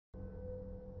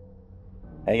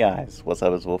Hey guys, what's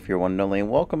up? It's Wolf here, one and only,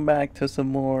 and welcome back to some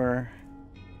more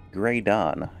Grey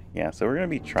Dawn. Yeah, so we're gonna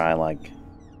be trying like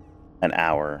an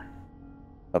hour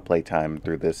of playtime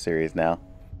through this series now.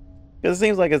 Because it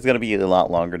seems like it's gonna be a lot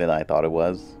longer than I thought it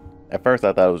was. At first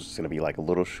I thought it was just gonna be like a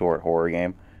little short horror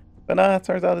game. But nah, it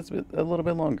turns out it's a little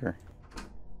bit longer.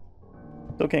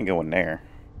 Still can't go in there.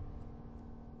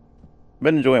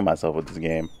 Been enjoying myself with this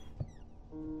game.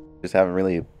 Just haven't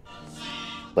really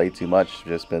played too much,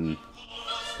 just been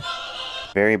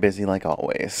very busy like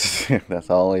always. That's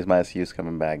always my excuse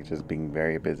coming back, just being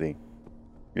very busy.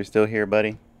 You're still here,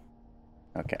 buddy?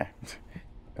 Okay.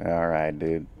 Alright,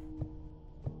 dude.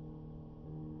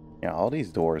 Yeah, all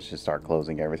these doors just start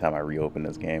closing every time I reopen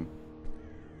this game.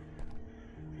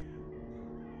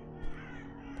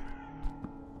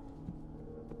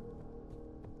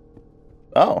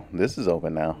 Oh, this is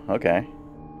open now. Okay.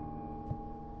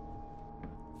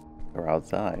 We're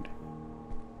outside.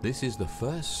 This is the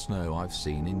first snow I've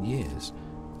seen in years.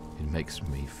 It makes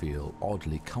me feel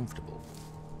oddly comfortable.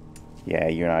 Yeah,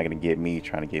 you're not gonna get me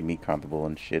trying to get me comfortable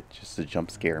and shit just to jump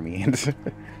scare me.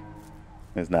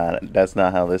 That's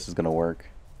not how this is gonna work.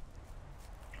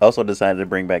 I also decided to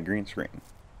bring back green screen.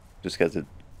 Just because it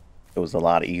was a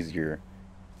lot easier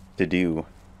to do.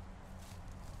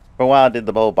 For a while I did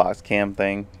the whole box cam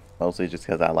thing. Mostly just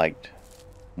because I liked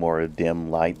more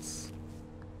dim lights.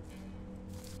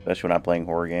 Especially when I'm playing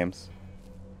horror games.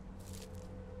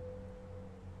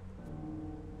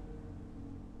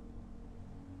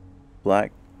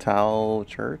 Black Towel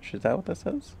Church? Is that what that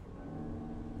says?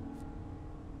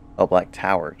 Oh, Black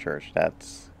Tower Church.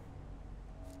 That's...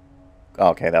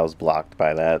 Okay, that was blocked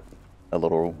by that. A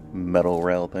little metal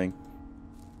rail thing.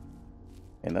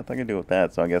 And nothing to do with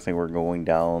that, so I'm guessing we're going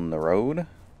down the road.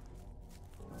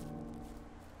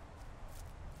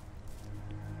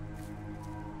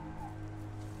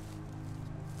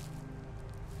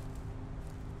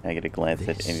 I get a glance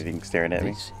at anything staring at me.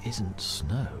 This isn't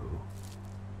snow.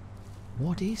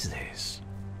 What is this?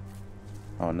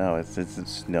 Oh no, it's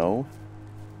snow?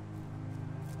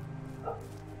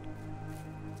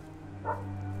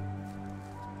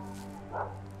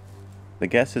 The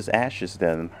guess is ashes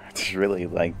then. It's really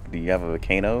like, do you have a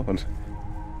volcano?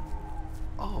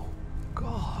 Oh,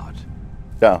 God.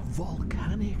 Oh.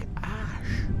 Volcanic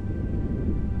ash.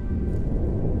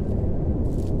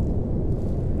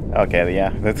 Okay,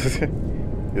 yeah.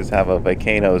 Just have a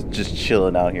volcano just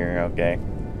chilling out here, okay.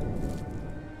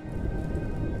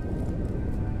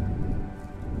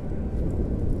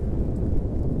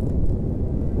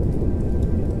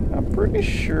 I'm pretty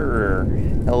sure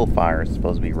hellfire is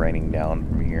supposed to be raining down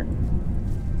from here.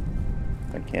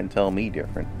 I can't tell me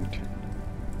different.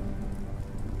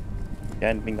 Got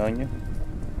anything on you?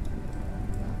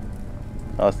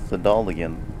 Oh, it's the doll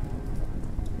again.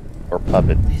 Or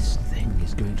puppet. This thing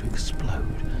is going to explode.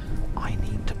 I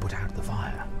need to put out the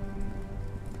fire.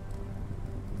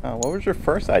 Oh, what was your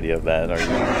first idea of that?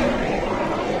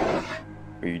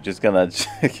 Are you just gonna...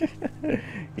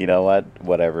 You know what?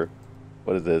 Whatever.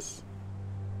 What is this?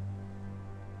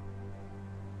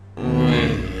 We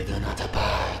do not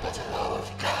abide by the law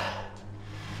of God.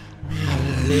 We are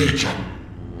religion.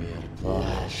 We are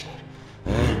pleasure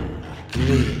and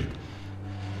greed.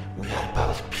 We are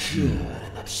both pure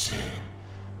and obscene.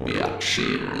 We are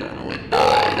children who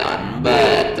died on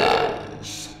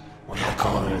battles. We are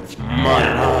called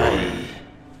Monoi.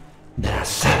 There are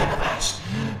 7 of us.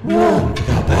 We want to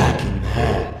go back in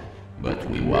hell, but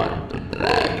we want to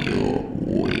drag you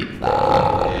with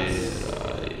us.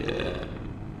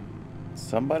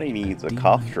 Somebody needs a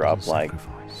cough drop, like,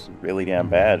 really damn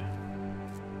bad.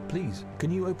 Please,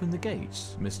 can you open the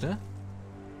gates, mister?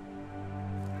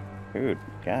 Dude,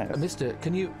 guys. Mister,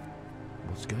 can you...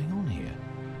 What's going on here?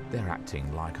 They're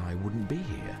acting like I wouldn't be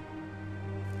here.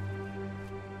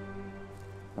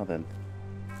 Well then.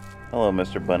 Hello,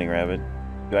 Mr. Bunny Rabbit.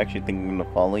 You actually think I'm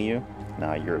gonna follow you?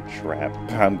 Nah, you're a trap.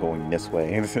 I'm going this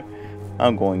way.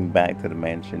 I'm going back to the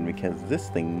mansion because this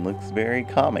thing looks very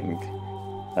calming.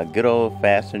 A good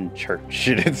old-fashioned church.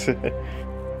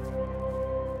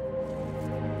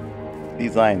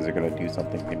 These lines are gonna do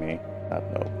something to me.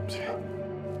 No.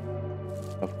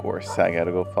 Of course, I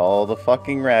gotta go follow the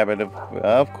fucking rabbit.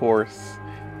 Of course.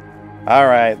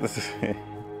 Alright, let's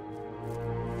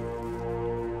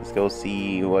go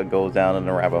see what goes down in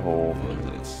the rabbit hole.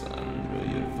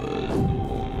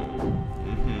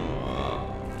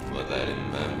 But I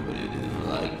remember you didn't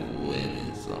like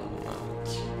women so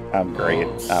much. I'm great.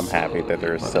 I'm happy that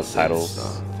there's subtitles.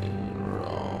 Something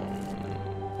wrong.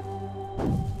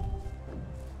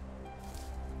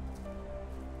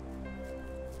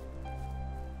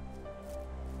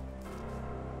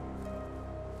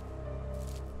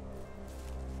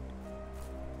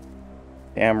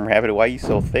 Damn, Rabbit, why you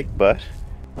so thick, bud?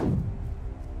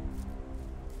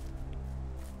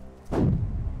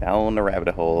 Down the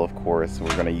rabbit hole, of course.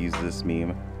 We're gonna use this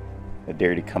meme. I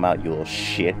dare you to come out, you little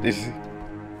shit.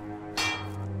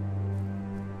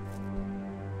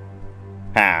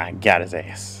 Ha! Got his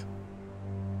ass.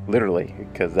 Literally,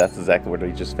 because that's exactly where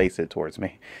he just faced it towards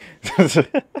me.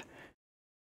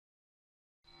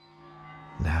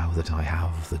 Now that I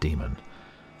have the demon,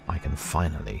 I can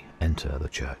finally enter the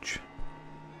church.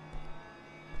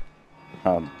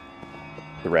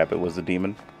 The rabbit was a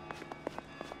demon.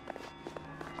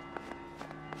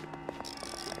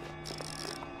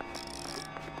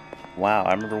 Wow,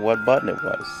 I remember what button it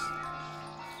was.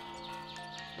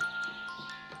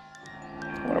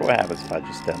 I wonder what happens if I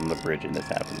just stand on the bridge and this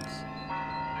happens.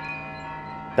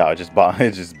 No, it just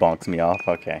bonks me off.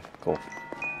 Okay, cool.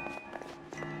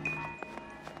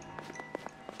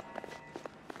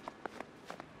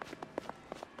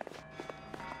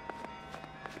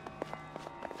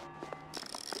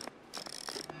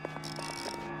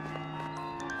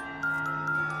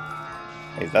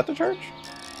 Hey, is that the church?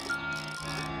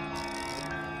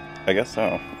 I guess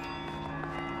so.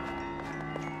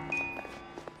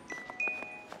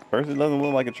 First, it doesn't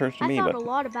look like a church to me, I thought but a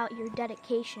lot about your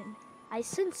dedication. I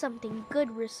sense something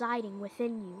good residing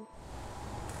within you.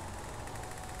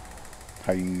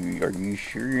 are you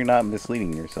sure you're not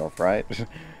misleading yourself, right?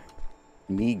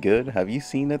 Me good? Have you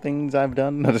seen the things I've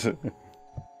done?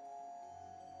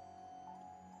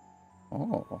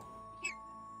 Oh.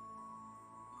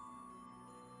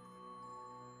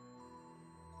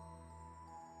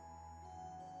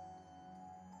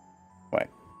 Wait.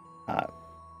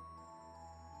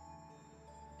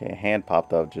 Okay, hand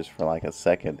popped up just for like a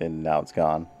second and now it's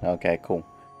gone. Okay, cool.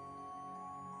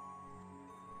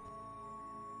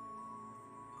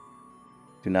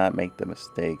 Do not make the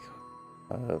mistake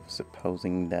of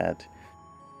supposing that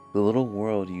the little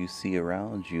world you see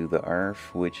around you, the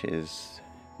earth, which is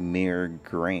mere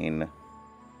grain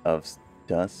of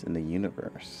dust in the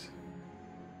universe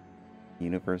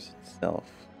itself.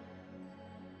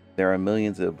 There are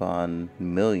millions upon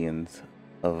millions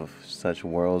of such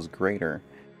worlds greater,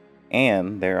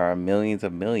 and there are millions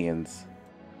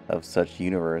of such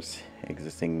universe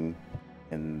existing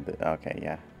in the, okay,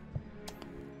 yeah.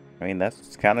 I mean,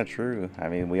 that's kind of true. I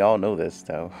mean, we all know this,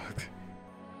 though.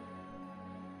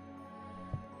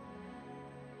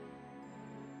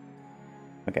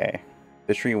 Okay.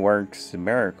 The tree works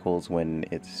miracles when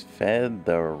it's fed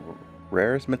the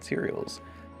rarest materials.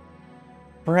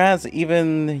 Perhaps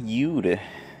even you'd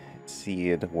see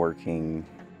it working.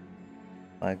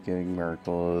 Life-giving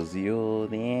miracles.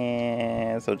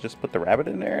 Yeah. So just put the rabbit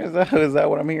in there? Is that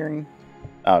what I'm hearing?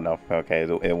 Oh, no. Okay.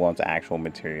 It wants actual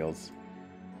materials.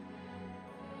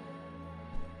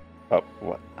 Oh,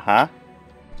 what? Huh?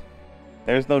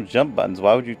 There's no jump buttons.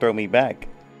 Why would you throw me back?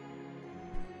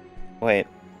 Wait.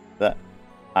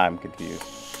 I'm confused.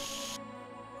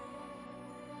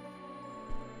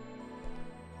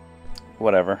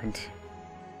 Whatever.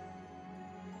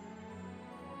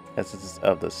 Essence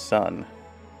of the sun.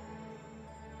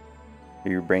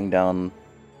 You bring down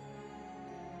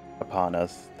upon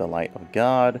us the light of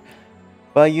God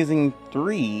by using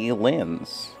 3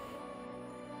 lenses.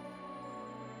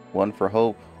 One for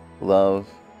hope, love,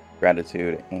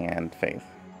 gratitude, and faith.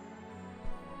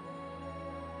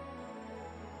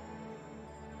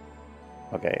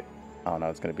 Okay, I don't know,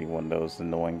 it's gonna be one of those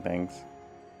annoying things.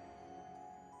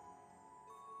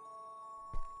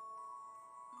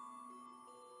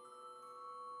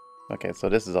 Okay, so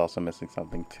this is also missing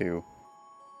something too.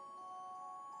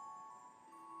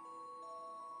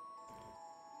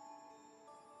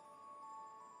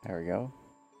 There we go.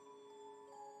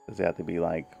 Does it have to be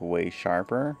like way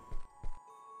sharper?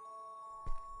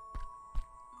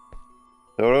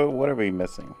 So what are we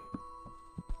missing?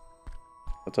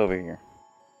 What's over here?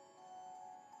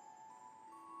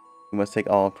 We must take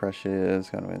all precious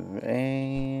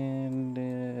and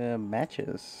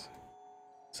matches.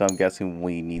 So I'm guessing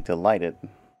we need to light it.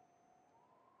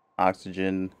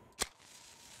 Oxygen.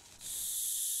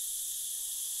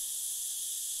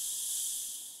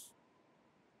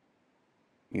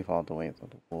 You follow the ways of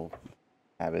the wolf.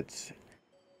 Habits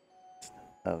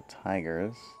of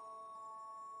tigers.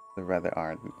 They rather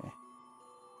aren't.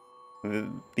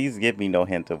 These give me no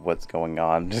hint of what's going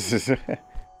on.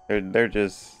 they're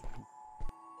just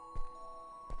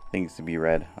things to be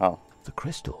read. Oh. The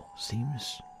crystal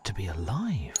seems to be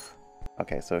alive.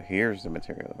 Okay, so here's the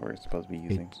material that we're supposed to be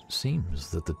using. It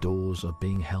seems that the doors are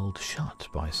being held shut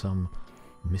by some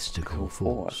mystical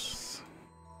force.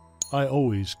 I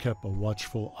always kept a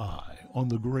watchful eye on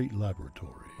the great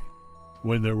laboratory.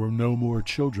 When there were no more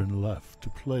children left to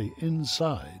play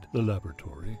inside the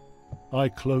laboratory, I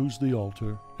closed the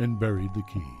altar and buried the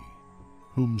key.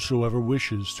 Whomsoever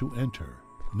wishes to enter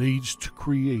needs to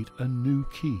create a new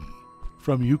key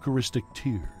from Eucharistic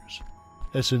tears,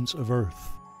 essence of earth,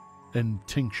 and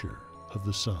tincture of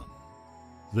the sun.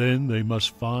 Then they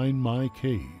must find my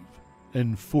cave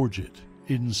and forge it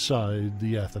inside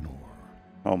the Athanor.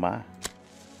 Oh my.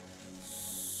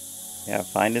 Yeah,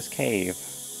 find this cave.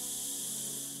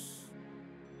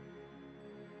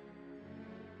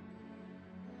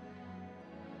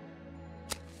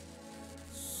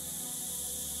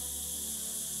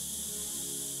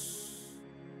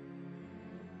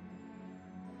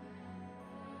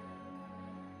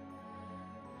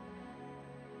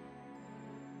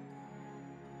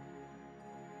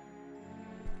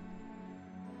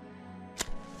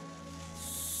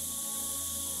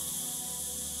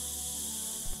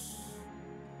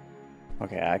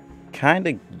 Okay, I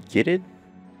kinda get it.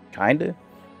 Kinda.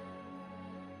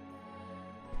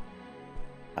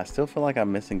 I still feel like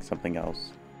I'm missing something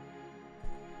else.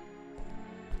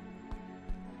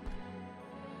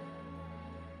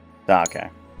 Ah, okay.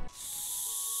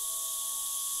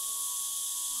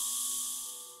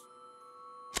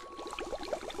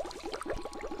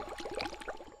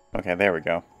 Okay, there we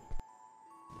go.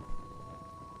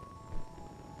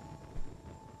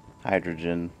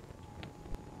 Hydrogen.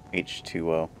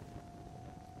 H2O.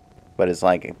 But it's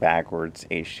like backwards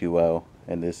H2O.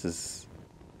 And this is...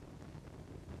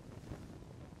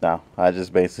 No, I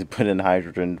just basically put in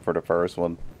hydrogen for the first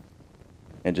one.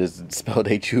 And just spelled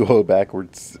H2O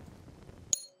backwards.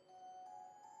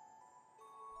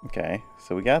 Okay,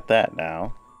 so we got that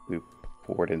now. We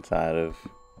poured inside of...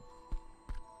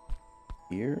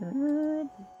 here?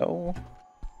 No.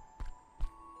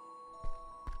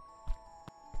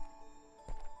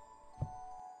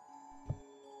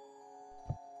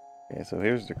 Okay, so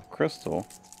here's the crystal.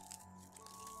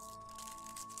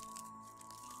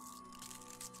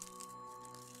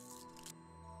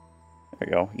 There we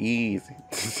go. Easy.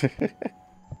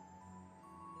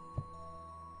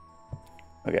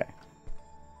 Okay.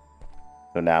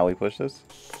 So now we push this.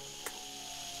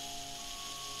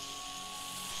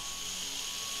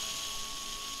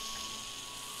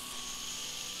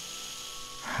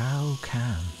 How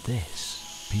can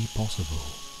this be possible?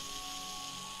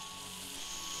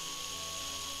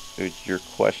 Dude, you're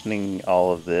questioning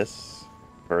all of this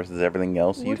versus everything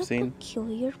else you've seen? What a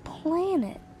peculiar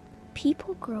planet.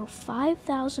 People grow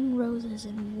 5,000 roses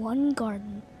in one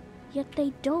garden, yet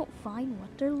they don't find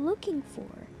what they're looking for.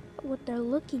 What they're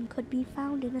looking could be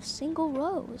found in a single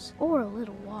rose or a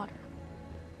little water.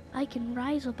 I can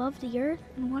rise above the earth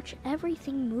and watch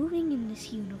everything moving in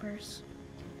this universe.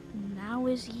 Now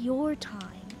is your time.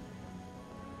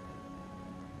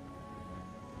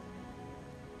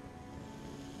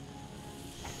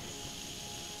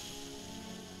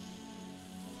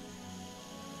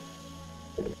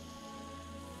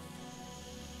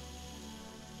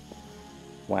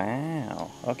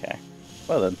 Wow. Okay.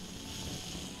 Well then.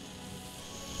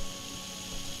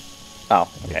 Oh,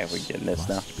 okay, we're getting this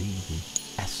now. Must be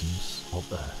the essence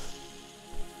of Earth.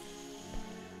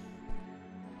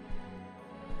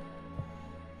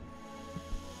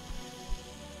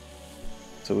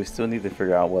 So we still need to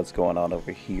figure out what's going on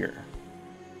over here.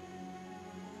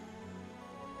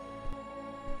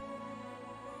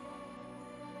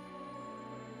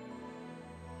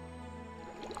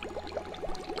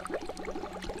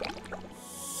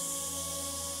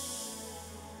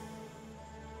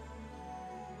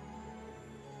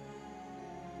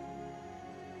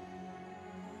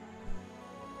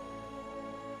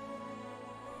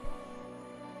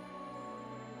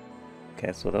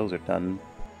 Okay, so those are done.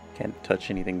 Can't touch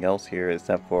anything else here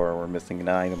except for we're missing an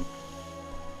item.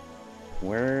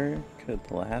 Where could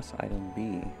the last item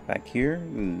be? Back here?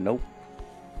 Nope.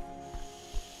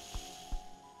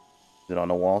 Is it on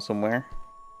the wall somewhere?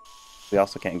 We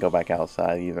also can't go back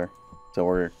outside either.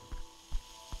 So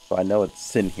I know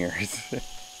it's in here.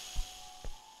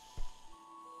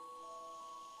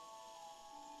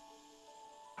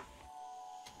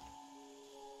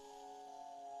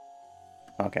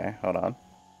 Okay, hold on.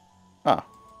 Ah.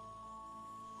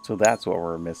 So that's what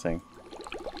we're missing.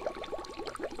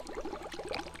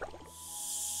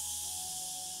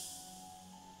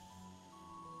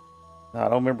 I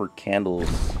don't remember candles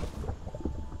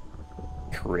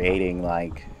creating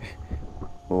like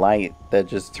light that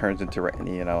just turns into,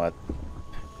 you know what?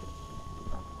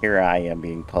 Here I am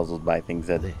being puzzled by things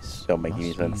that don't make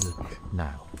any sense.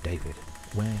 Now, David,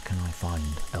 where can I find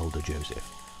Elder Joseph?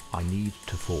 I need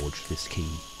to forge this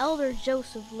key. Elder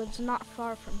Joseph lives not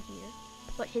far from here,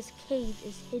 but his cave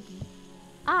is hidden.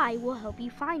 I will help you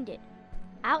find it.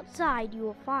 Outside, you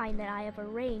will find that I have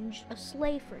arranged a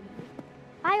sleigh for you.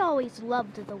 I always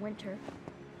loved the winter.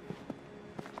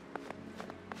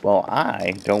 Well,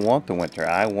 I don't want the winter.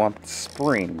 I want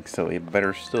spring, so it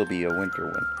better still be a winter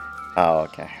one. Oh,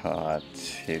 okay.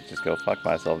 Just go fuck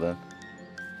myself then.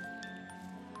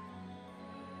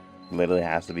 Literally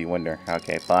has to be winter.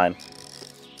 Okay, fine.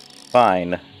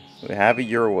 Fine. Have it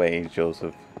your way,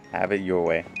 Joseph. Have it your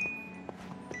way.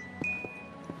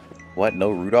 What? No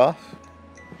Rudolph?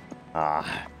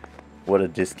 Ah, what a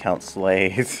discount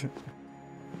sleighs.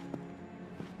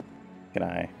 Can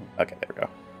I? Okay, there we go.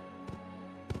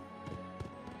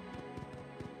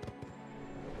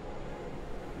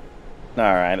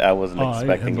 Alright, I wasn't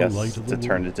expecting us to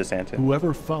turn into Santa.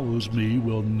 Whoever follows me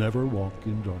will never walk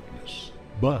in darkness,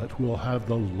 but will have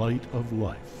the light of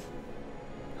life.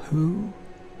 Who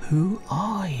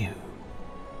are you?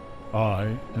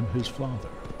 I am his father.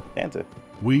 Santa.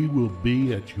 We will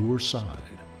be at your side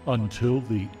until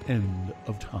the end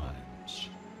of times.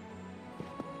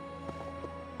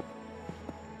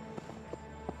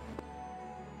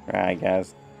 Alright,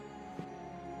 guys.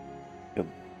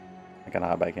 I can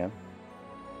hop back in.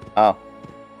 Oh.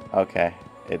 Okay.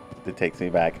 It takes me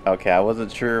back. Okay, I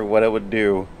wasn't sure what it would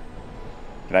do.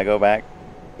 Can I go back?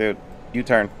 Dude,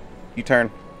 U-turn.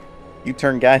 U-turn.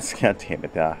 U-turn, guys. God damn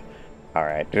it.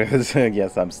 Alright.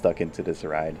 Yes, I'm stuck into this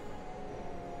ride.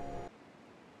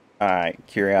 Alright,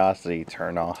 curiosity,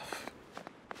 turn off.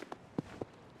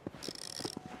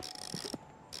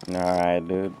 Alright,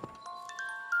 dude.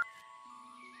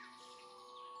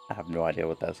 I have no idea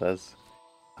what that says.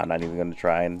 I'm not even gonna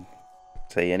try and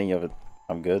say any of it.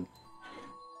 I'm good.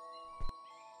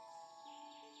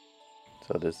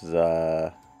 So this is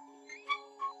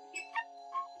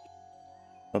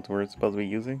what we're supposed to be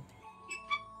using?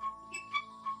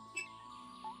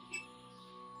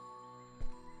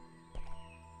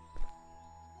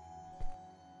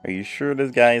 Are you sure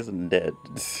this guy isn't dead?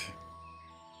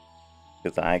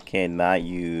 Because I cannot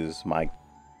use my...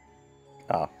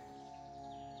 Oh.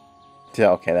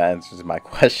 Okay, that answers my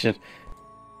question.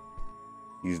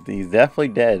 He's definitely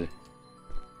dead.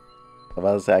 I'm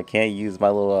about to say I can't use my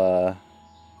little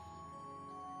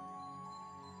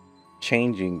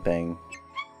changing thing.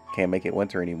 Can't make it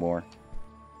winter anymore.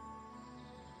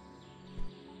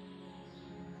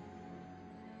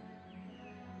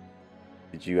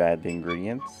 Did you add the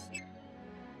ingredients?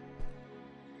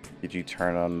 Did you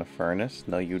turn on the furnace?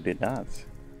 No, you did not.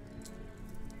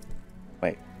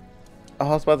 Wait. Oh,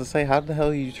 I was about to say, how the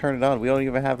hell did you turn it on? We don't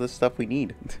even have the stuff we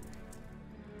need.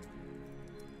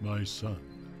 My son,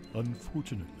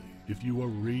 unfortunately, if you are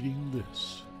reading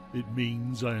this, it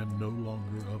means I am no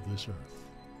longer of this earth.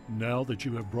 Now that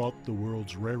you have brought the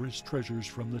world's rarest treasures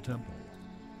from the temple,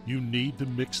 you need to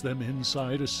mix them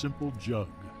inside a simple jug.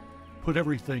 Put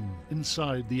everything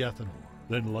inside the ethanol,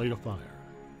 then light a fire.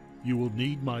 You will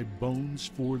need my bones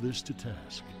for this to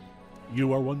task.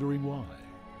 You are wondering why?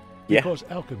 Yeah. Because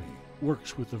alchemy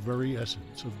works with the very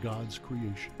essence of God's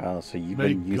creation. Oh, so you've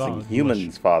May been using God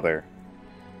humans, Father.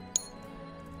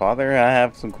 Father, I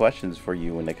have some questions for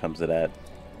you when it comes to that.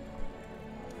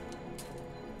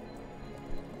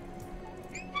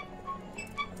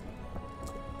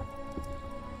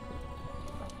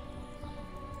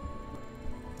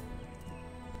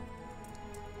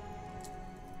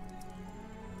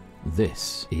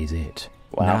 This is it.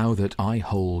 Wow. Now that I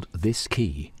hold this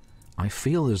key, I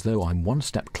feel as though I'm one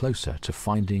step closer to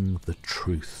finding the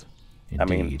truth. Indeed. I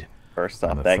mean, first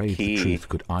off, I'm that afraid key the truth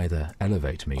could either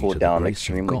elevate me cooled to the down grace of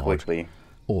extremely God, quickly.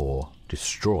 or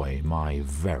destroy my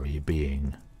very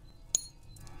being.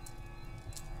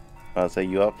 I'll say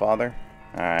you up, Father?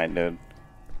 Alright, dude.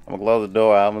 I'm gonna close the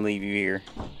door. I'm gonna leave you here.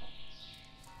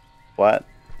 What?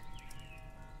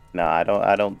 No,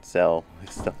 I don't sell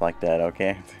stuff like that,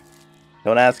 okay?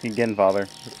 Don't ask again, Father.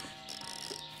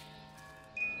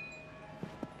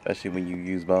 Especially when you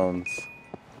use bones.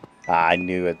 Ah, I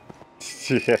knew it.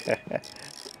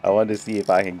 I wanted to see if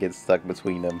I can get stuck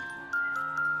between them.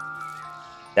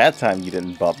 That time you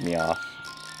didn't bump me off.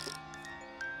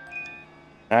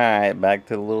 Alright, back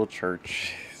to the little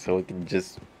church. So we can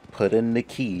just put in the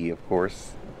key, of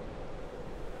course.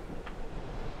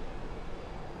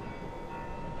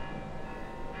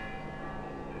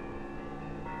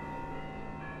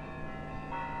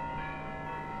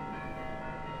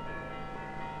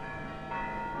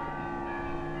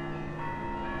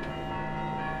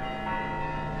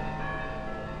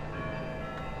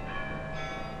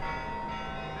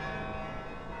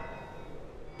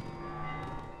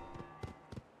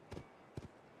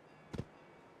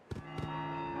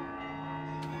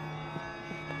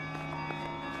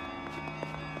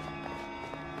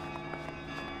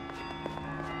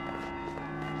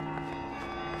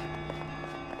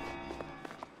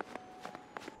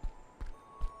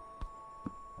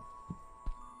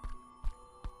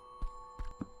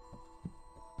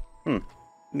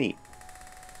 Neat.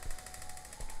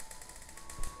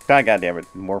 God damn it.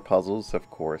 More puzzles, of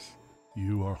course.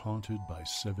 You are haunted by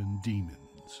 7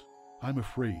 demons. I'm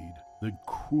afraid the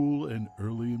cruel and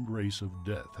early embrace of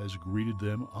death has greeted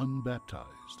them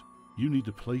unbaptized. You need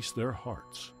to place their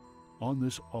hearts on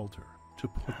this altar to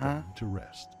put them to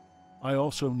rest. I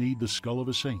also need the skull of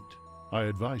a saint. I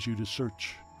advise you to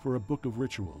search for a book of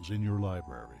rituals in your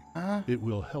library. It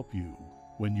will help you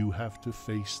when you have to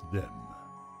face them.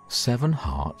 7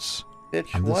 hearts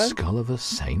Bitch, and the what? skull of a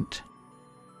saint?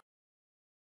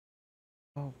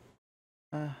 Oh.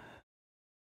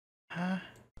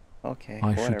 Okay, I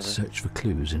whatever. should search for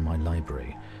clues in my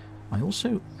library. I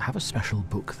also have a special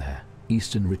book there,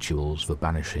 Eastern Rituals for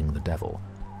Banishing the Devil.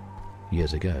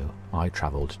 Years ago, I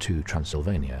travelled to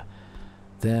Transylvania.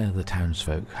 There, the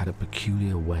townsfolk had a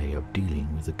peculiar way of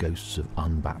dealing with the ghosts of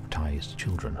unbaptized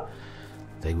children.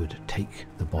 They would take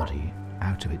the body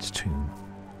out of its tomb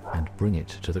and bring it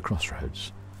to the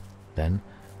crossroads. Then,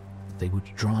 they would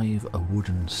drive a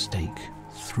wooden stake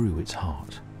through its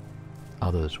heart.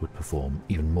 Others would perform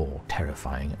even more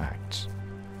terrifying acts.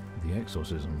 The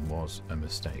exorcism was a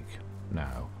mistake.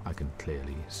 Now I can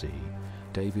clearly see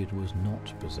David was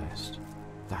not possessed.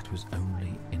 That was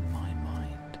only in my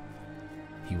mind.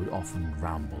 He would often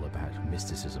ramble about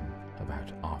mysticism,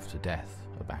 about after death,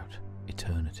 about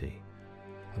eternity,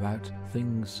 about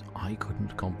things I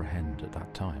couldn't comprehend at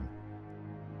that time.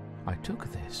 I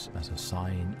took this as a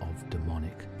sign of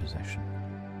demonic possession.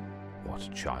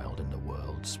 What child in the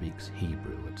world speaks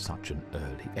Hebrew at such an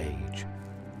early age?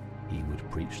 He would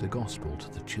preach the gospel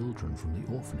to the children from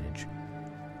the orphanage.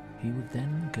 He would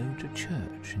then go to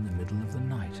church in the middle of the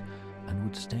night and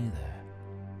would stay there,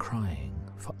 crying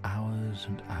for hours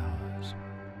and hours.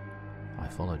 I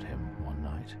followed him one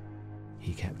night.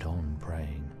 He kept on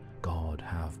praying, "God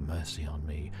have mercy on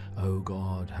me, oh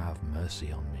God have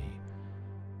mercy on me."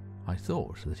 I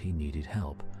thought that he needed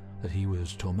help, that he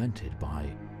was tormented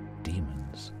by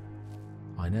demons.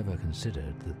 I never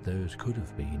considered that those could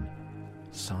have been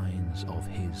signs of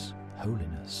his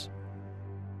holiness.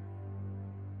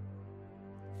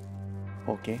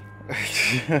 Okay.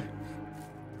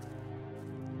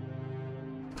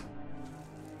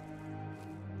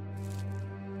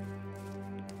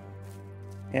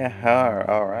 Yeah,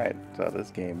 alright. So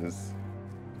this game is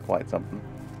quite something.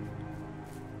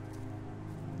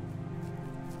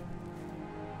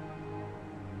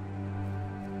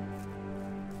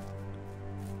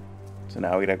 So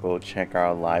now we gotta go check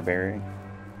our library.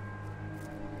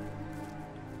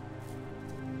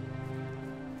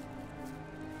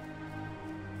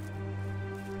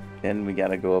 Then we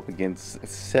gotta go up against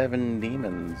 7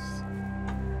 demons.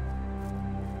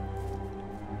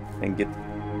 And get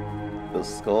the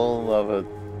skull of a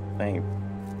thing.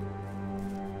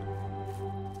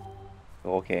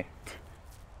 Okay.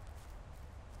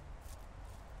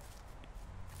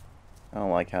 I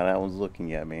don't like how that one's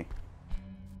looking at me.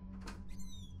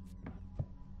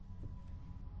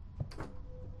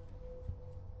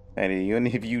 And do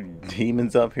any of you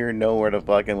demons up here know where the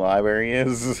fucking library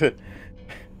is?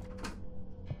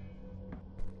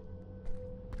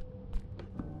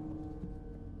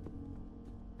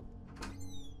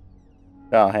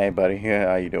 Oh, hey, buddy. Yeah,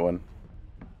 how you doing?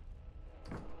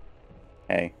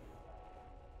 Hey.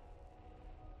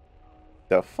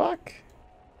 The fuck?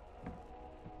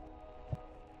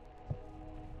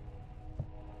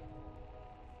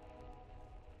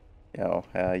 Yo,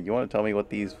 you want to tell me what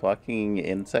these fucking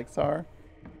insects are?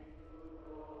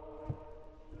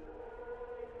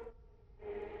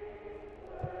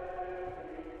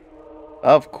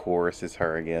 Of course it's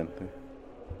her again.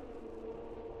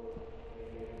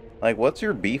 Like, what's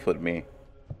your beef with me?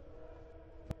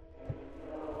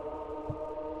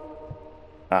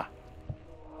 Ah.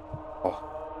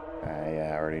 Oh.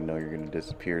 Yeah, I already know you're gonna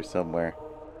disappear somewhere.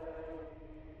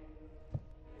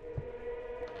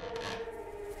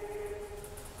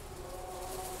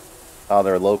 Oh,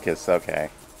 they're locusts, okay.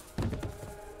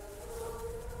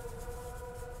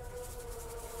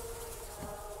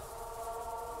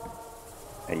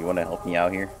 Hey, you wanna help me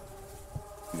out here?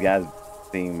 These guys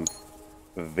seem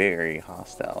very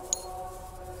hostile.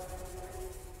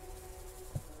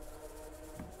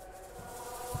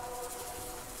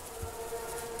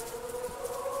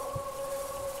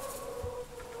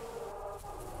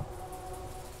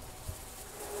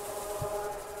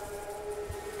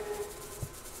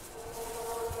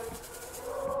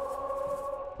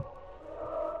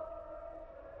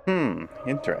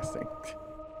 Interesting.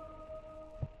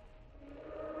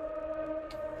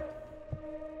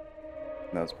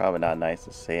 No, it's probably not nice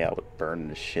to say. I would burn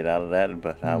the shit out of that,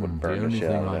 but I would burn the shit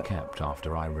out of that. The only thing I kept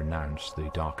after I renounced the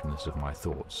darkness of my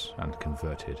thoughts and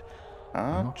converted.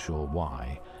 I'm not sure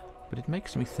why, but it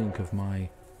makes me think of my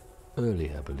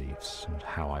earlier beliefs and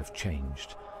how I've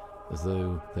changed, as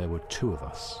though there were two of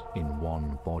us in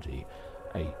one body,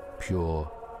 a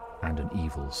pure and an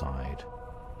evil side.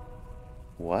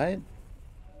 What?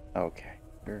 Okay.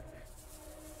 Sure.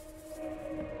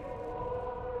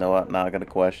 No, I'm not gonna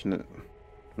question it.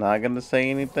 Not gonna say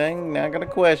anything. Not gonna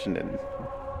question it.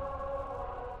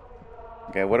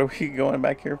 Okay, what are we going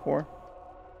back here for?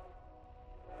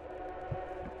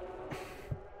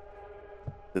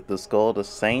 Is it the skull of the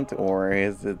saint, or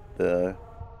is it the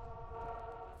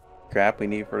crap we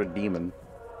need for the demon?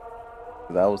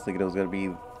 Because I was thinking it was gonna be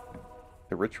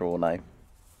the ritual knife.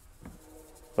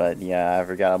 But yeah, I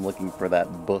forgot I'm looking for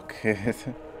that book.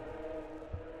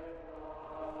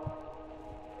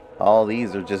 All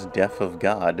these are just death of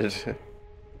God.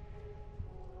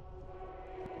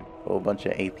 Whole bunch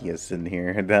of atheists in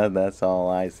here. That's all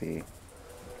I see.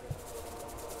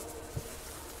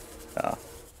 Oh.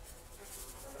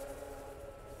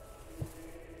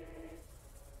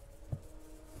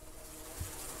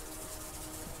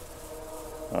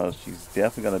 Oh, she's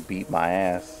definitely gonna beat my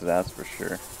ass, that's for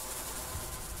sure.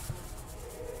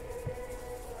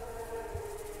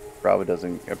 Probably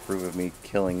doesn't approve of me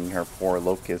killing her poor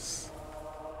locusts.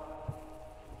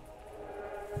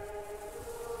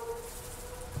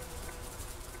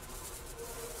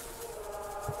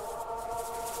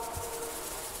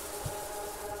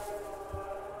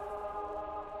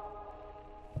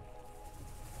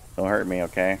 Don't hurt me,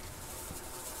 okay?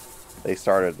 They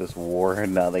started this war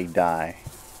and now they die.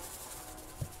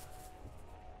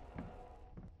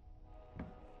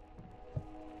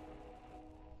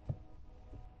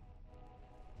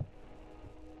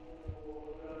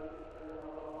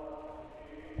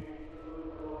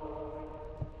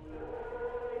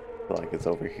 I feel like it's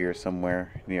over here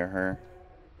somewhere near her.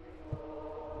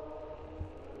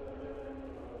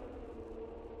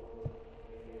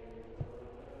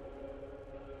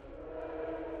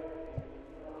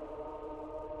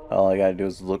 All I gotta do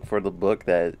is look for the book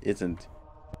that isn't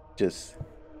just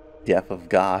Death of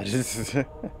God.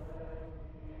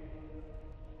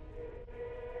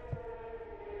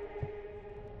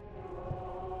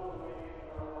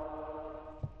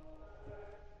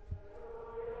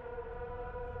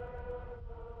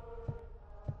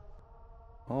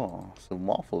 Oh, some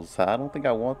waffles. I don't think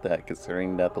I want that,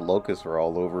 considering that the locusts are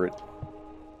all over it.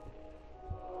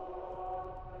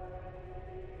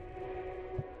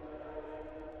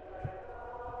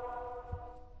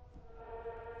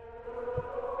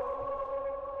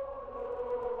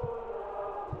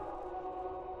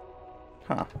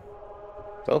 Huh.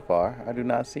 So far, I do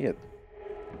not see it.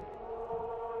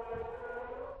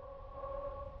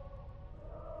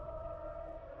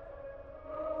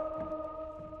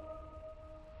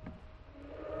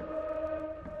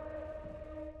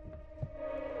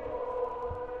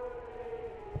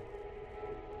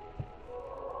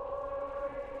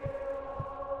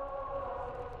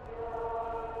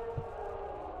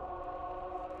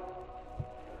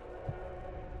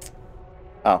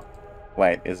 Oh,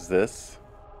 wait, is this?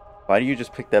 Why do you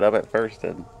just pick that up at first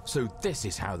then? So this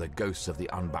is how the ghosts of the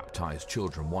unbaptized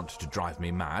children want to drive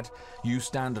me mad? You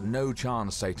stand no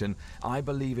chance, Satan. I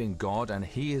believe in God and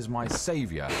He is my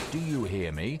savior. Do you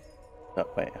hear me? Oh,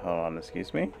 wait, hold on,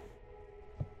 excuse me?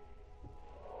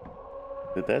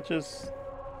 Did that just...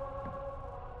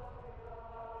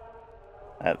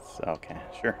 That's... okay,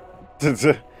 sure.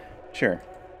 Sure.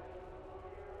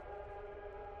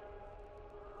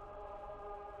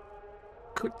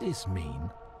 Could this mean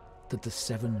that the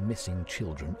 7 missing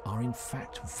children are in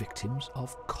fact victims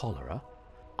of cholera?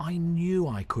 I knew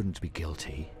I couldn't be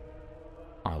guilty.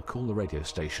 I'll call the radio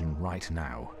station right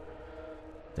now.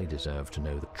 They deserve to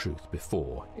know the truth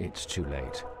before it's too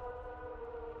late.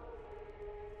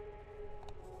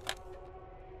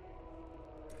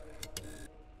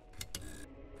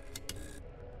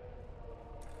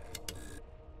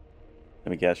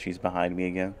 Let me guess, she's behind me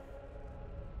again.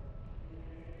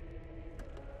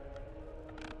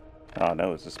 Oh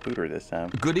no, it's a spooter this time.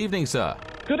 Good evening, sir.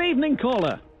 Good evening,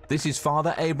 caller. This is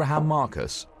Father Abraham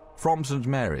Marcus from St.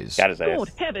 Mary's. Got his ass. Good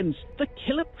heavens, the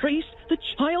killer priest, the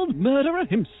child murderer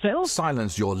himself?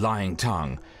 Silence your lying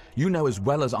tongue. You know as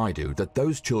well as I do that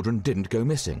those children didn't go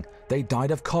missing. They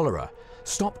died of cholera.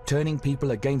 Stop turning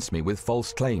people against me with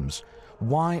false claims.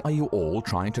 Why are you all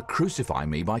trying to crucify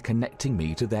me by connecting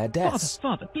me to their deaths?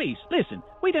 Father, please, listen.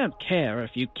 We don't care if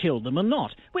you killed them or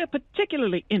not. We're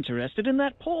particularly interested in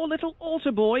that poor little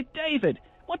altar boy, David.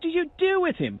 What did you do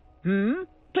with him?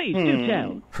 Please do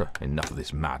tell. Enough of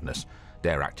this madness.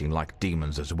 They're acting like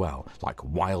demons as well, like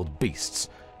wild beasts.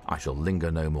 I shall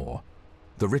linger no more.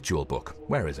 The ritual book,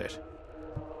 where is it?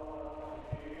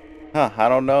 Huh, I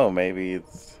don't know. Maybe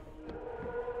it's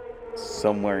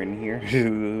somewhere in here.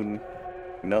 Who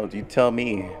knows? You tell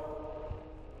me.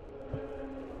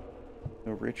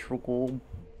 The ritual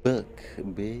book,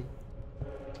 bitch.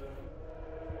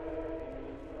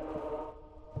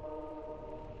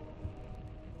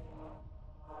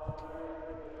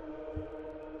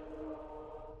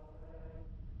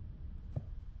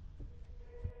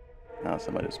 Now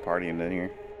somebody's partying in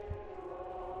here.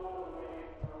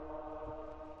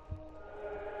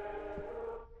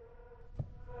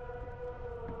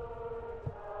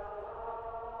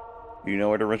 You know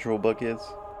where the ritual book is?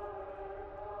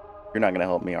 You're not gonna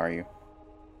help me, are you?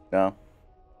 No?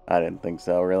 I didn't think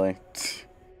so, really.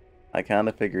 I kind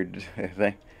of figured.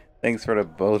 Thanks for the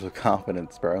vote of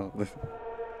confidence, bro.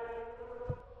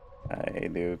 Hey,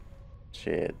 dude.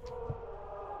 Shit.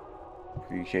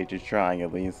 Appreciate you trying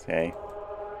at least. Hey.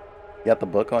 You got the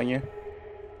book on you?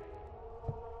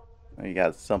 Oh, you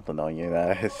got something on you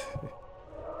that is.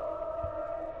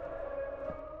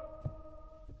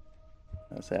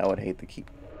 I say I would hate to keep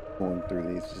going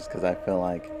through these just because I feel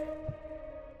like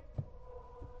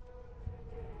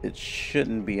it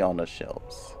shouldn't be on the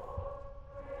shelves.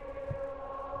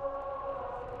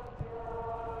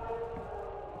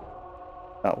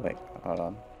 Oh wait, hold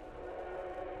on.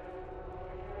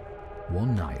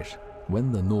 One night,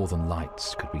 when the northern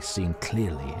lights could be seen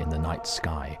clearly in the night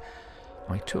sky,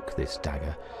 I took this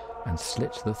dagger and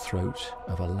slit the throat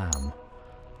of a lamb.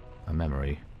 A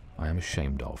memory I am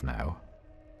ashamed of now.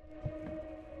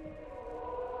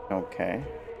 Okay.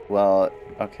 Well,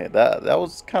 okay, that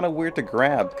was kind of weird to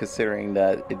grab considering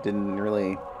that it didn't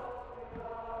really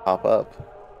pop up.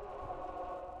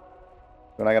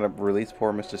 When I gotta release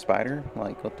poor Mr. Spider?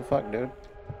 Like, what the fuck, dude?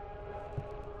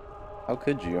 How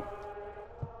could you?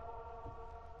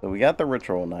 So we got the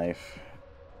ritual knife.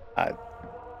 I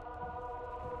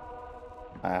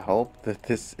hope that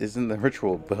this isn't the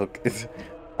ritual book.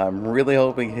 I'm really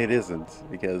hoping it isn't,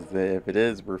 because if it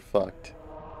is, we're fucked.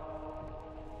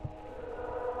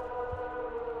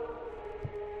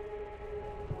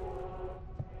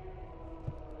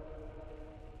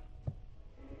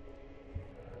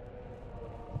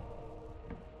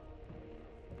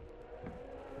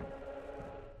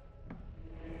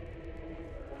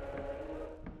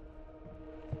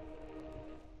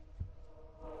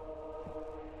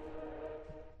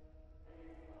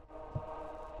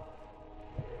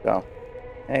 Oh.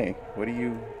 Hey, what are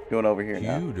you doing over here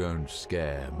now? You don't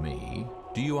scare me.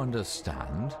 Do you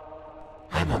understand?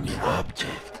 I'm a mere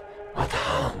object. What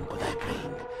harm would I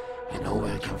bring? I know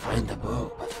where I can find the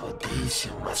book, but for this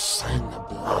you must sign the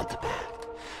blood pact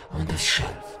on the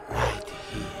shelf right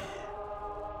here.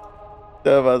 I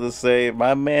was about to say,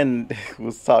 my man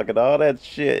was talking all that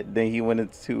shit, then he went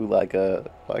into like a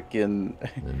fucking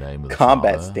In the name of the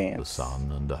combat Father, stance. the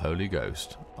Son, and the Holy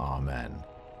Ghost. Amen.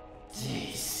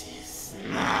 This is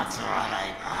not what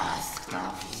I asked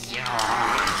of you.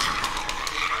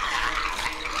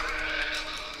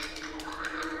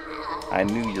 I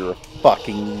knew you were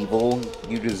fucking evil.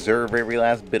 You deserve every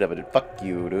last bit of it. Fuck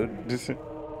you, dude.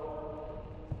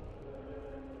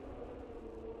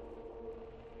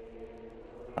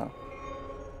 Oh.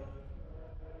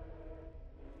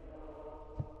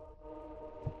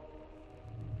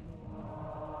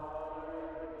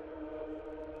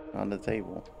 On the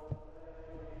table.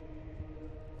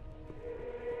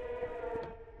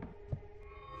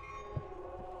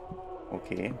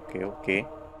 Okay.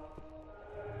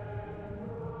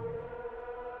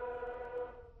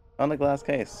 On the glass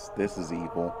case. This is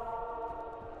evil.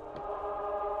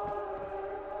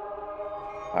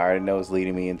 I already know it's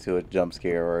leading me into a jump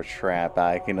scare or a trap.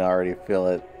 I can already feel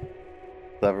it.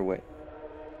 Clever way.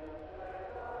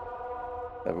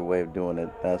 Clever way of doing it,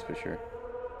 that's for sure.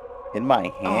 In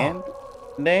my hand?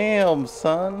 Damn,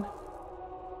 son.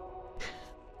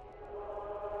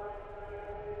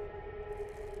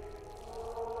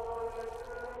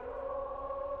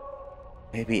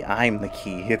 Maybe I'm the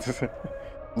key. It's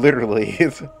literally,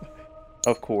 it's,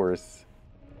 of course.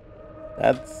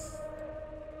 That's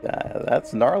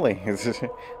gnarly. It's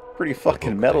pretty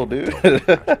fucking metal, dude.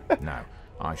 Now,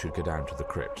 I should go down to the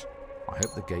crypt. I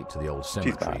hope the gate to the old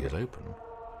cemetery is open.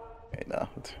 Okay, no.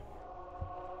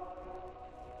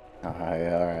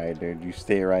 Alright, dude. You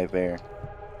stay right there.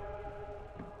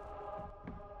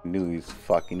 Knew he's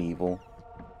fucking evil.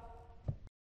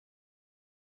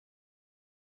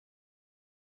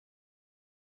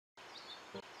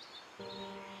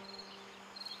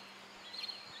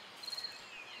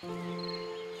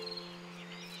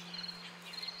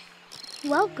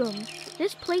 welcome.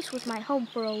 This place was my home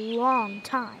for a long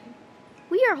time.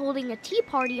 We are holding a tea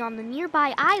party on the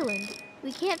nearby island.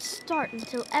 We can't start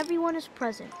until everyone is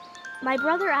present. My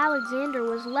brother Alexander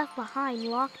was left behind,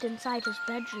 locked inside his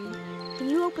bedroom. Can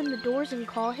you open the doors and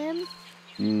call him?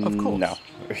 Of course. No.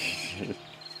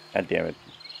 God damn it.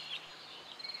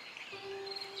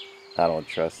 I don't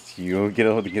trust you.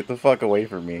 Get the fuck away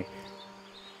from me.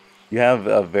 You have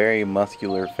a very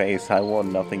muscular face. I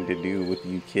want nothing to do with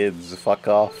you kids. Fuck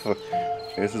off.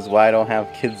 This is why I don't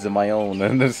have kids of my own.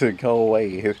 And just go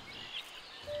away.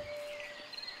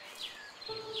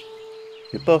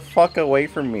 Get the fuck away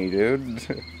from me,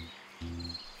 dude.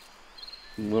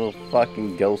 Little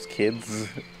fucking ghost kids.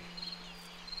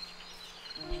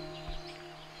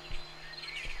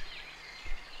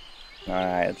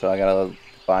 Alright, so I gotta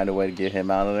find a way to get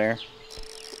him out of there.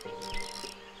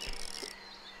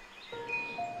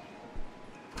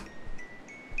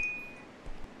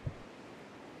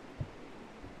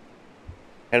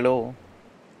 Hello?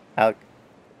 Alec?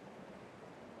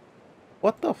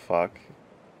 What the fuck?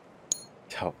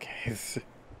 Okay.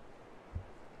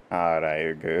 Alright,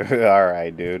 you're good.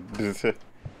 Alright, dude.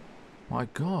 My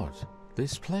God,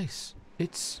 this place,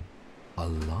 it's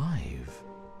alive.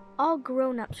 All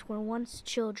grown-ups were once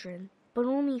children, but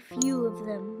only few of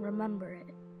them remember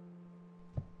it.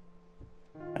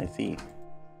 I see.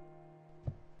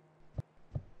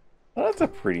 Well, that's a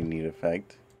pretty neat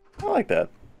effect. I like that.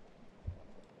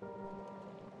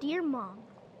 Dear Mom,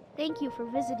 thank you for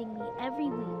visiting me every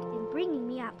week and bringing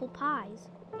me apple pies.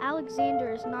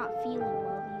 Alexander is not feeling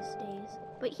well these days,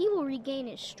 but he will regain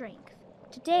his strength.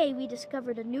 Today we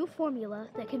discovered a new formula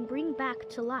that can bring back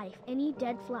to life any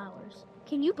dead flowers.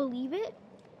 Can you believe it?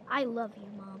 I love you,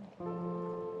 Mom.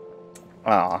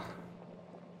 Aw.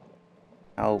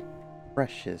 How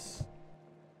precious.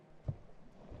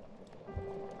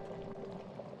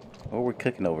 What are we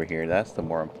cooking over here? That's the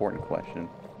more important question.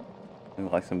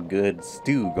 Looks like some good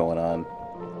stew going on.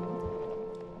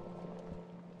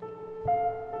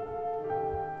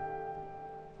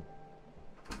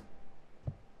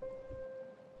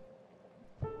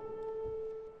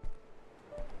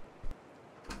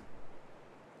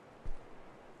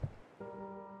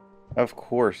 Of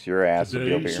course, your ass will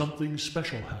be over Today, here. something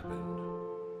special happened.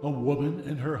 A woman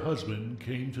and her husband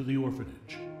came to the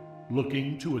orphanage,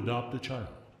 looking to adopt a child.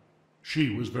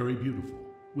 She was very beautiful,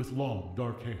 with long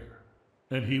dark hair,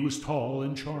 and he was tall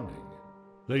and charming.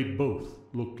 They both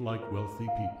looked like wealthy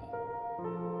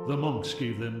people. The monks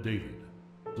gave them David,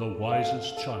 the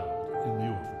wisest child in the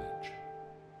orphanage.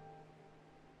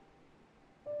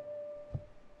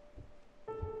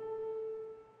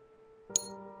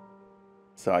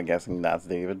 So I'm guessing that's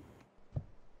David.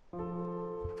 I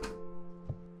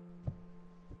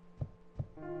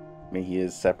mean, he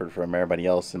is separate from everybody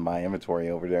else in my inventory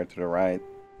over there to the right.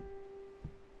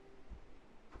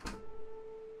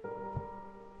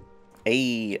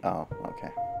 Hey, oh,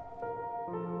 okay.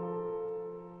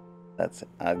 That's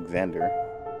Alexander.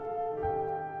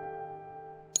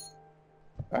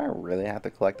 Do I really have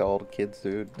to collect all the kids,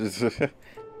 dude?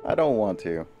 I don't want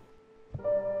to.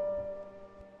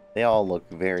 They all look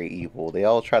very evil. They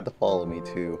all tried to follow me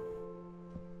too.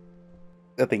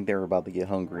 I think they were about to get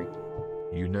hungry.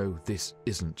 You know this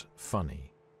isn't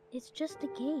funny. It's just a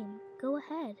game. Go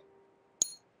ahead.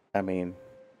 I mean,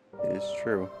 it is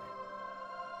true.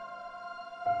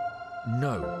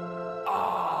 No.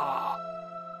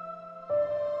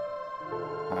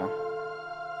 Huh?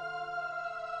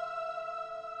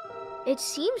 It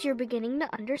seems you're beginning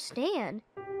to understand.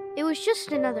 It was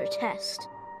just another test.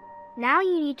 Now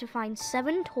you need to find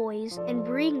 7 toys and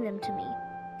bring them to me.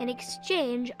 In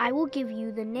exchange, I will give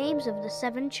you the names of the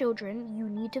 7 children you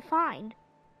need to find.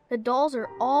 The dolls are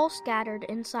all scattered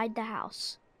inside the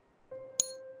house.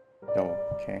 Oh,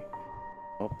 okay.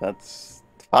 Well, that's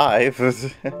 5.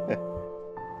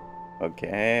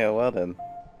 Okay, well then.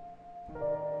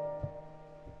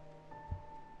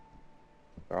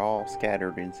 They're all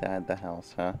scattered inside the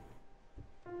house, huh?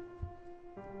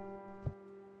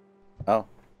 Oh.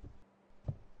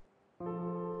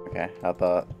 Okay, I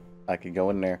thought I could go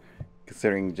in there,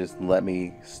 considering just let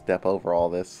me step over all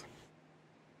this.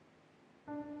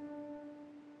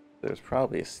 There's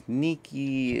probably a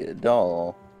sneaky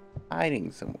doll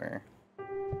hiding somewhere.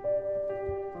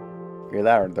 Either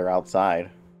that or they're outside.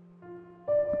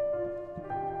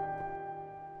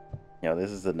 You know,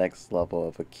 this is the next level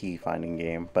of a key finding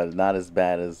game, but not as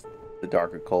bad as the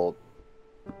Dark Occult.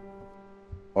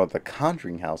 Or the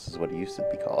Conjuring House is what it used to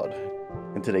be called.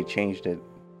 Until they changed it.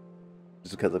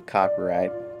 Just because of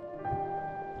copyright.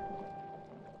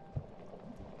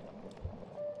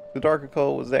 The Dark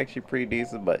Occult was actually pretty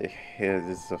decent, but it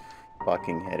is a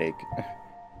fucking headache.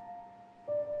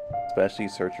 Especially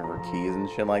searching for keys and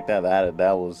shit like that.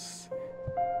 That was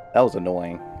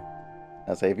annoying.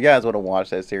 I say, if you guys want to watch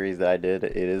that series that I did,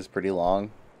 it is pretty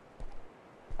long.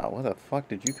 Where the fuck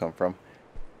did you come from?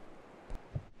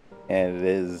 And it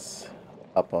is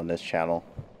up on this channel.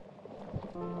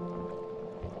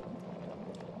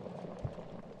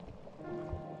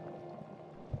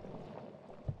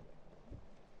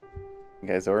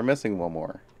 Okay, so we're missing one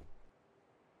more.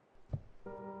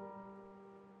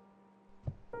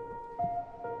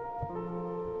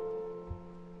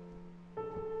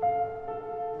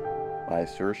 Am I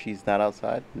sure she's not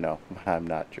outside? No, I'm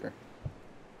not sure.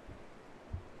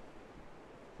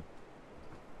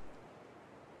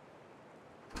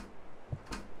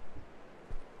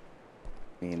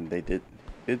 I mean, they did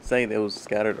say that it was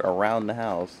scattered around the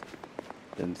house.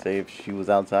 Didn't say if she was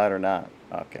outside or not.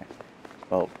 Okay.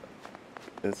 Well,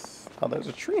 oh, there's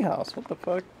a tree house. What the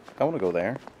fuck? I want to go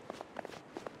there.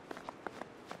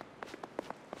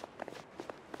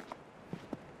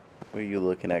 What are you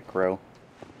looking at, Crow?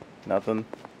 Nothing?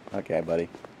 Okay, buddy.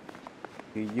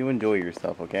 You enjoy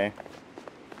yourself, okay?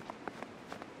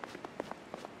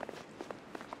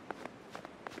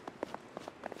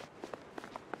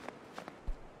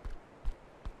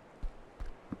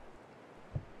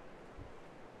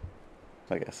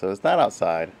 Okay, so it's not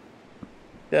outside.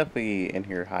 Definitely in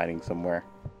here hiding somewhere.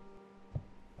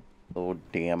 Little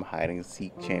damn hide and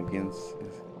seek champions.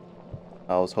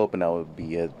 I was hoping that would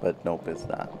be it, but nope, it's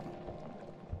not.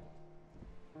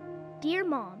 Dear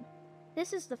Mom,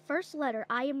 this is the first letter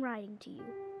I am writing to you.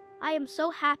 I am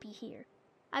so happy here.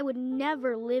 I would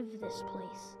never live this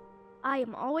place. I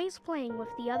am always playing with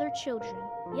the other children.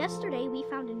 Yesterday we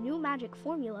found a new magic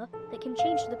formula that can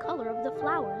change the color of the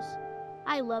flowers.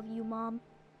 I love you, Mom.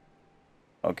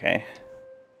 Okay.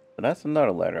 So that's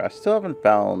another letter. I still haven't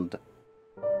found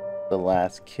the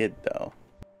last kid, though.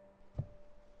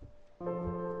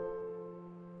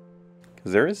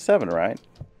 Because there is 7, right?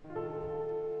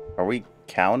 Are we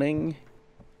counting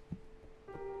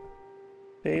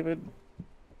David?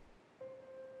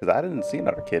 Because I didn't see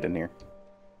another kid in here.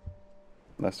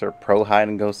 Unless they're pro hide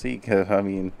and go seek. I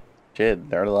mean, shit,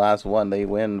 they're the last one. They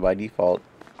win by default.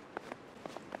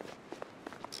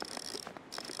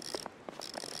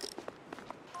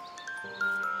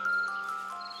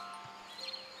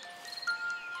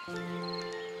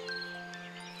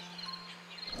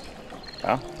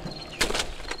 Oh.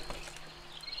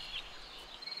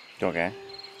 Okay.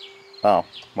 Oh,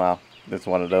 wow. It's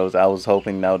one of those. I was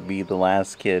hoping that would be the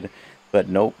last kid. But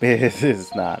nope, it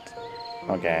is not.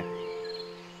 Okay.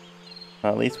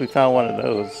 Well, at least we found one of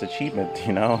those achievements,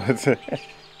 you know?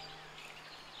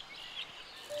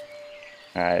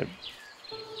 Alright.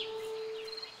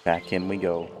 Back in we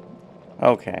go.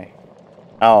 Okay.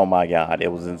 Oh my god,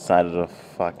 it was inside of the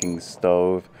fucking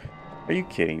stove. Are you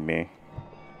kidding me?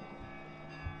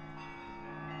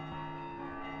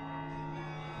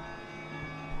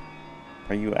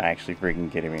 Are you actually freaking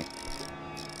kidding me?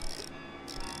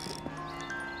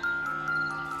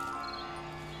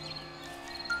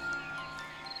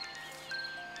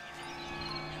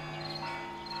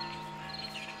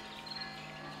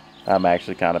 I'm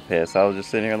actually kind of pissed. I was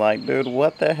just sitting here like, dude,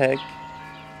 what the heck?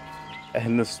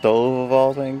 And the stove of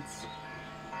all things?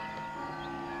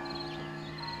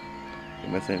 Did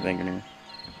I miss anything in here?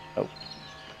 Oh.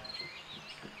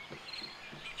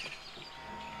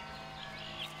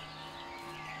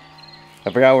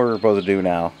 I forgot what we were supposed to do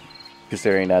now,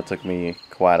 considering that took me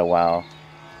quite a while.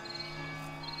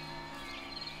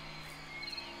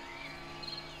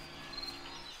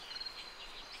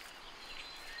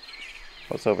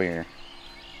 What's over here?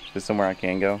 Is this somewhere I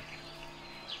can go?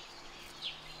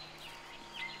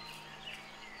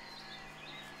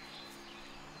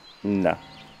 No.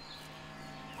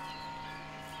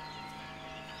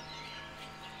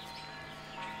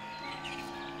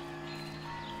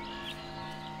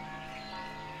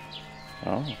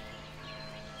 Oh.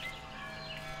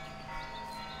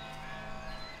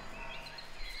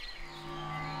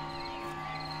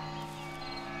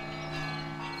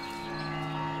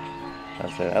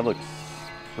 That's it. That looks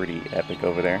pretty epic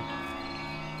over there.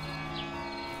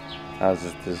 How's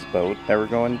this boat that we're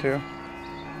going to?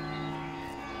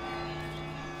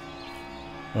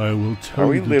 I will tell Are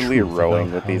we you the literally truth rowing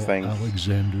about with these how things?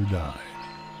 Alexander died.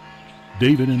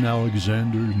 David and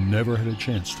Alexander never had a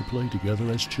chance to play together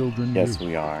as children Yes, do.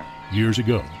 we are. Years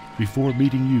ago, before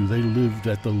meeting you, they lived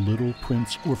at the Little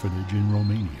Prince Orphanage in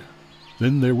Romania.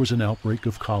 Then there was an outbreak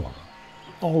of cholera.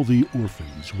 All the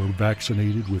orphans were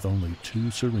vaccinated with only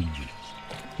 2 syringes.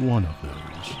 One of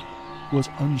those was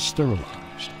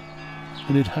unsterilized.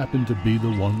 and it happened to be the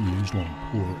one used on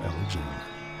poor Alexander.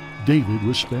 David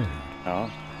was spared. Oh.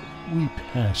 We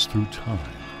pass through time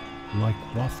like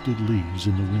wafted leaves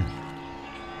in the wind.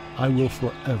 I will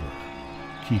forever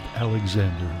keep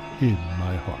Alexander in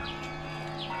my heart.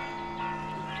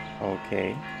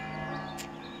 Okay.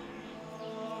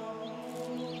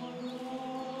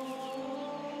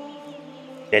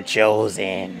 The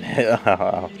Chosen.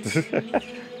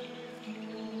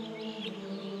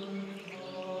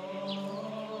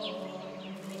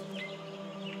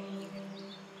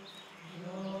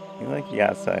 You like you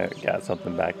got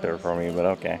something back there for me, but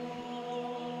okay.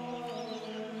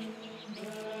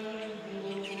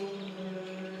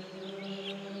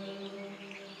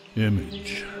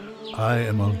 Image, I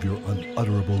am of your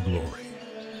unutterable glory,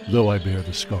 though I bear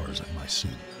the scars of my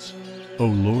sins. O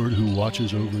Lord, who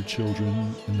watches over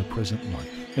children in the present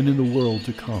life and in the world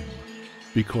to come,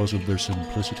 because of their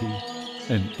simplicity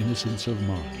and innocence of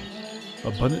mind,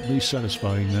 abundantly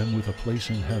satisfying them with a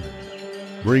place in heaven,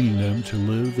 bringing them to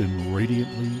live in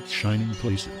radiantly shining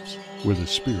places where the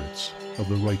spirits of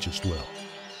the righteous dwell.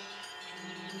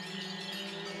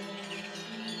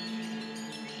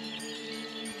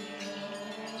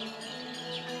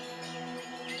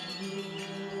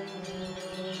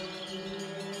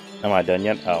 Am I done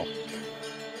yet? Oh.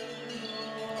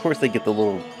 Of course they get the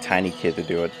little tiny kid to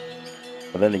do it.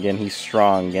 But then again, he's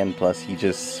strong again, plus he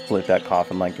just split that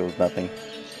coffin like it was nothing.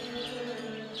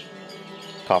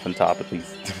 Coffin top, at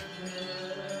least.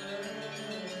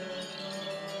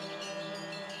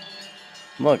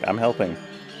 Look, I'm helping.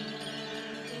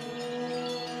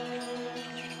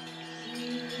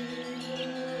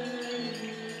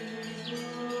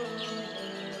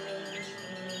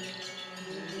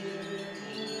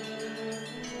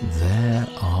 There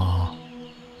are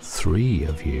 3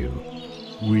 of you.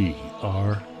 We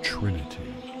are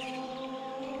Trinity,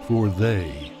 for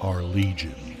they are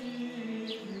legion.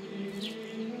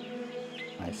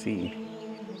 I see.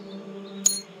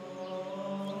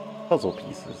 Puzzle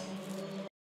pieces.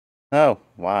 Oh,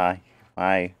 why?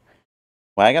 Why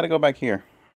I gotta go back here?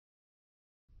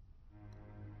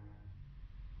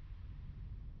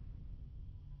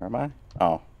 Where am I?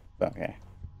 Oh, okay.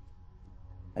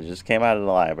 I just came out of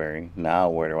the library. Now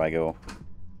where do I go?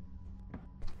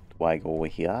 Do I go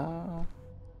here?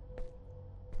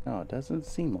 No, it doesn't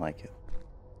seem like it.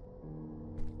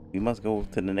 We must go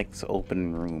to the next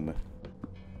open room.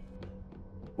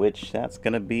 Which, that's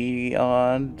gonna be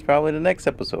on probably the next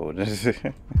episode.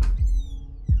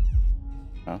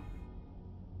 Huh?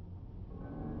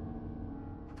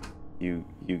 You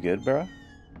good, bro?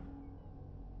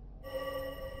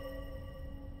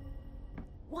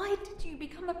 Why did you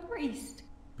become a priest?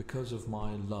 Because of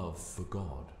my love for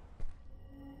God.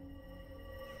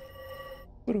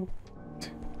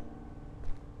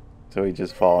 So he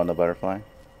just fall on the butterfly?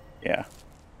 Yeah.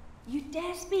 You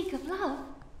dare speak of love?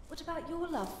 What about your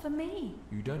love for me?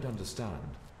 You don't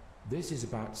understand. This is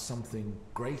about something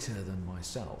greater than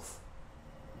myself.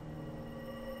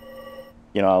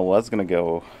 You know, I was gonna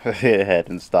go ahead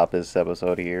and stop this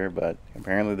episode here, but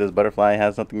apparently this butterfly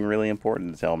has something really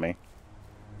important to tell me.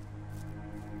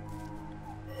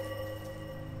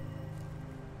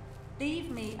 Leave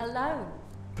me alone.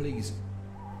 Please.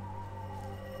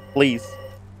 Please.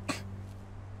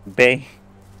 Bae.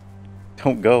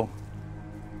 Don't go.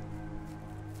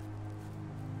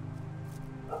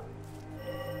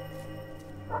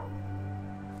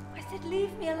 I said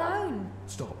leave me alone.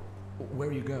 Stop. Where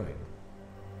are you going?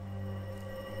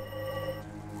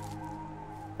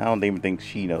 I don't even think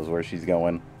she knows where she's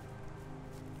going.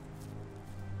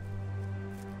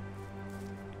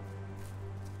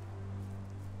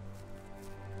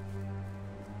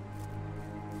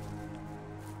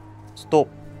 Stop.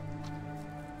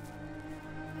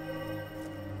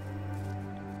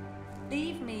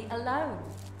 Leave me alone.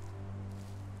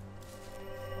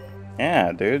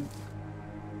 Yeah, dude.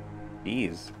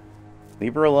 Jeez.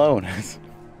 Leave her alone.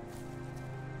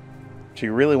 She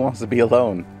really wants to be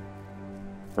alone.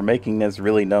 We're making this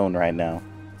really known right now.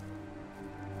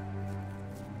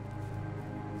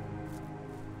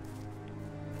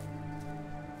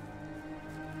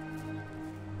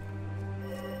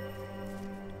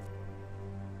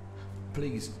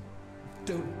 Please,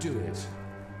 don't do it.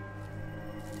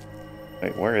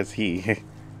 Wait, where is he?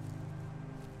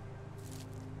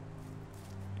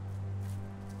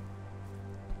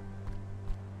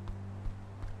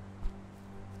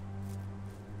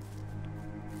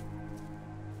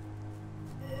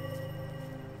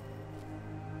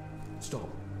 Stop.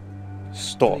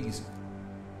 Stop. Please.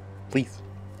 Please.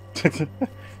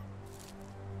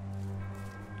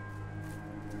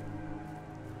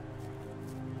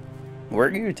 Where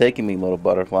are you taking me, little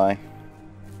butterfly?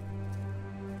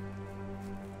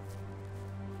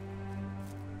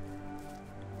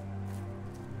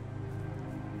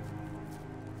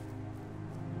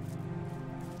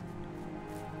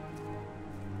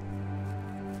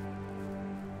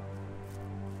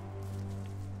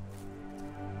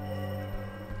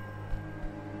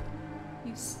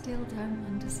 You still don't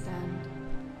understand.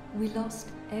 We lost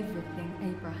everything,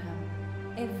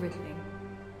 Abraham. Everything.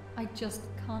 I just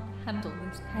can't handle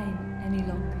this pain any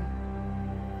longer.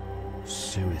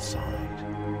 Suicide.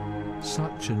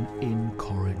 Such an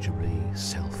incorrigibly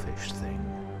selfish thing.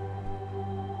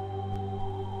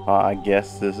 I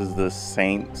guess this is the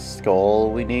Saint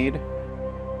Skull we need.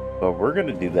 But we're going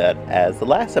to do that as the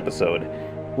last episode.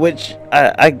 Which,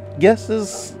 I guess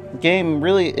this game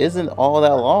really isn't all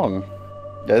that long.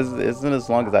 It isn't as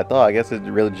long as I thought. I guess it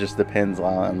really just depends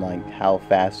on like how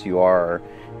fast you are, or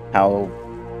how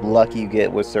lucky you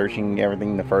get with searching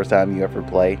everything the first time you ever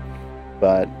play.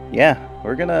 But yeah,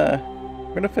 we're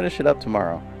gonna finish it up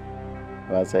tomorrow.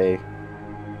 I'd say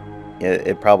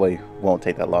it probably won't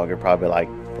take that long. It'll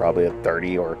probably a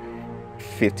 30 or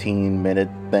 15-minute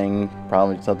thing,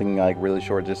 probably something like really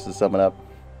short just to sum it up.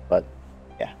 But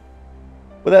yeah,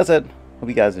 with that said, hope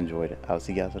you guys enjoyed it. I'll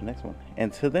see you guys on the next one.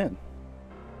 Until then,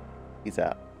 peace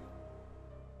out.